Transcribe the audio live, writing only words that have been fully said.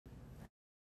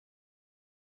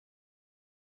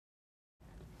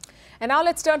And now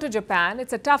let's turn to Japan.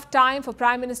 It's a tough time for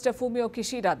Prime Minister Fumio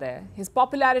Kishida there. His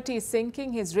popularity is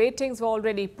sinking, his ratings were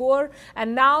already poor,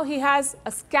 and now he has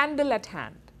a scandal at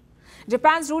hand.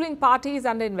 Japan's ruling party is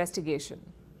under investigation.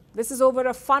 This is over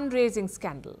a fundraising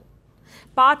scandal.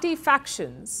 Party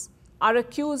factions are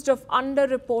accused of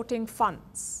underreporting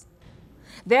funds.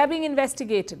 They are being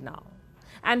investigated now.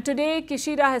 And today,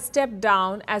 Kishida has stepped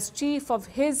down as chief of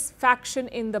his faction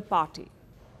in the party.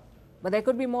 But there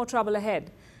could be more trouble ahead.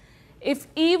 If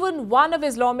even one of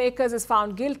his lawmakers is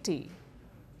found guilty,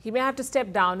 he may have to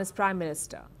step down as Prime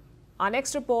Minister. Our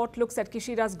next report looks at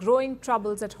Kishida's growing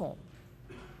troubles at home.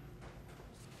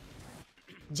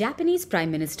 Japanese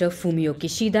Prime Minister Fumio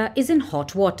Kishida is in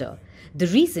hot water. The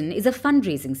reason is a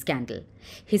fundraising scandal.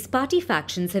 His party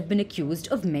factions have been accused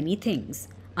of many things: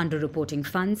 underreporting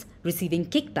funds, receiving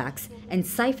kickbacks, and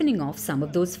siphoning off some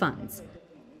of those funds.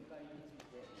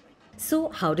 So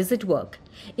how does it work?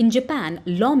 In Japan,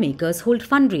 lawmakers hold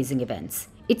fundraising events.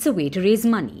 It's a way to raise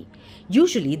money.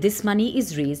 Usually this money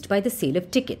is raised by the sale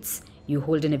of tickets. You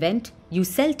hold an event, you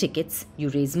sell tickets, you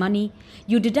raise money,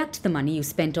 you deduct the money you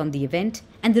spent on the event,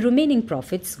 and the remaining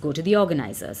profits go to the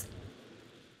organizers.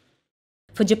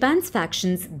 For Japan's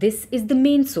factions, this is the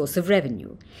main source of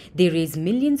revenue. They raise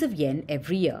millions of yen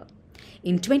every year.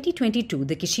 In 2022,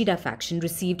 the Kishida faction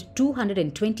received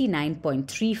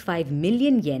 229.35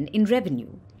 million yen in revenue.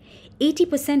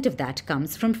 80% of that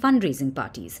comes from fundraising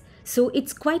parties, so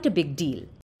it's quite a big deal.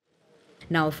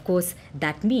 Now, of course,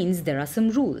 that means there are some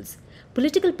rules.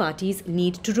 Political parties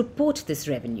need to report this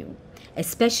revenue,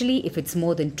 especially if it's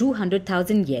more than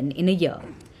 200,000 yen in a year.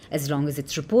 As long as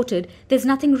it's reported, there's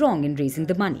nothing wrong in raising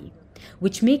the money,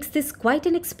 which makes this quite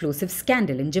an explosive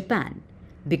scandal in Japan.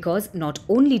 Because not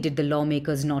only did the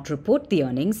lawmakers not report the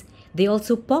earnings, they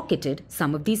also pocketed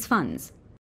some of these funds.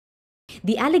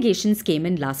 The allegations came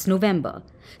in last November.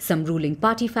 Some ruling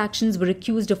party factions were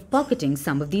accused of pocketing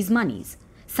some of these monies,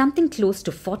 something close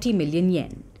to 40 million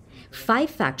yen.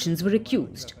 5 factions were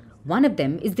accused. One of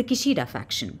them is the Kishida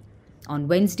faction. On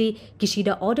Wednesday,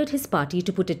 Kishida ordered his party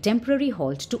to put a temporary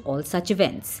halt to all such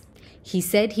events. He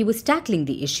said he was tackling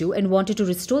the issue and wanted to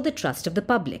restore the trust of the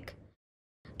public.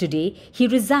 Today, he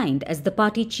resigned as the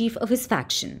party chief of his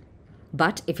faction.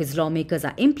 But if his lawmakers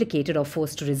are implicated or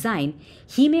forced to resign,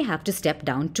 he may have to step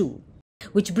down too.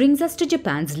 Which brings us to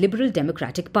Japan's Liberal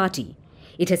Democratic Party.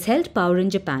 It has held power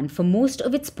in Japan for most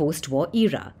of its post-war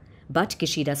era. But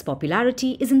Kishida's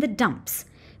popularity is in the dumps.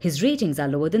 His ratings are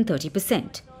lower than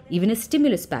 30%. Even a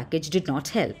stimulus package did not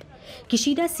help.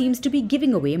 Kishida seems to be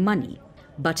giving away money.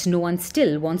 But no one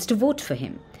still wants to vote for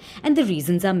him. And the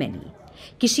reasons are many.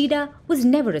 Kishida was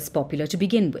never as popular to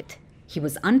begin with. He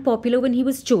was unpopular when he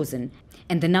was chosen,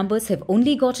 and the numbers have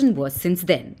only gotten worse since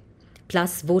then.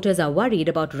 Plus, voters are worried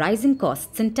about rising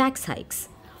costs and tax hikes.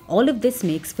 All of this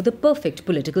makes for the perfect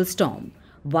political storm,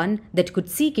 one that could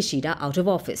see Kishida out of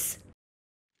office.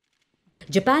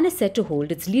 Japan is set to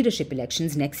hold its leadership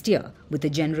elections next year, with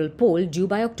a general poll due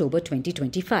by October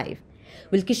 2025.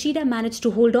 Will Kishida manage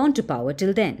to hold on to power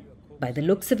till then? By the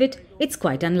looks of it, it's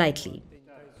quite unlikely.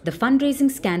 The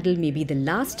fundraising scandal may be the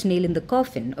last nail in the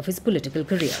coffin of his political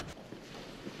career.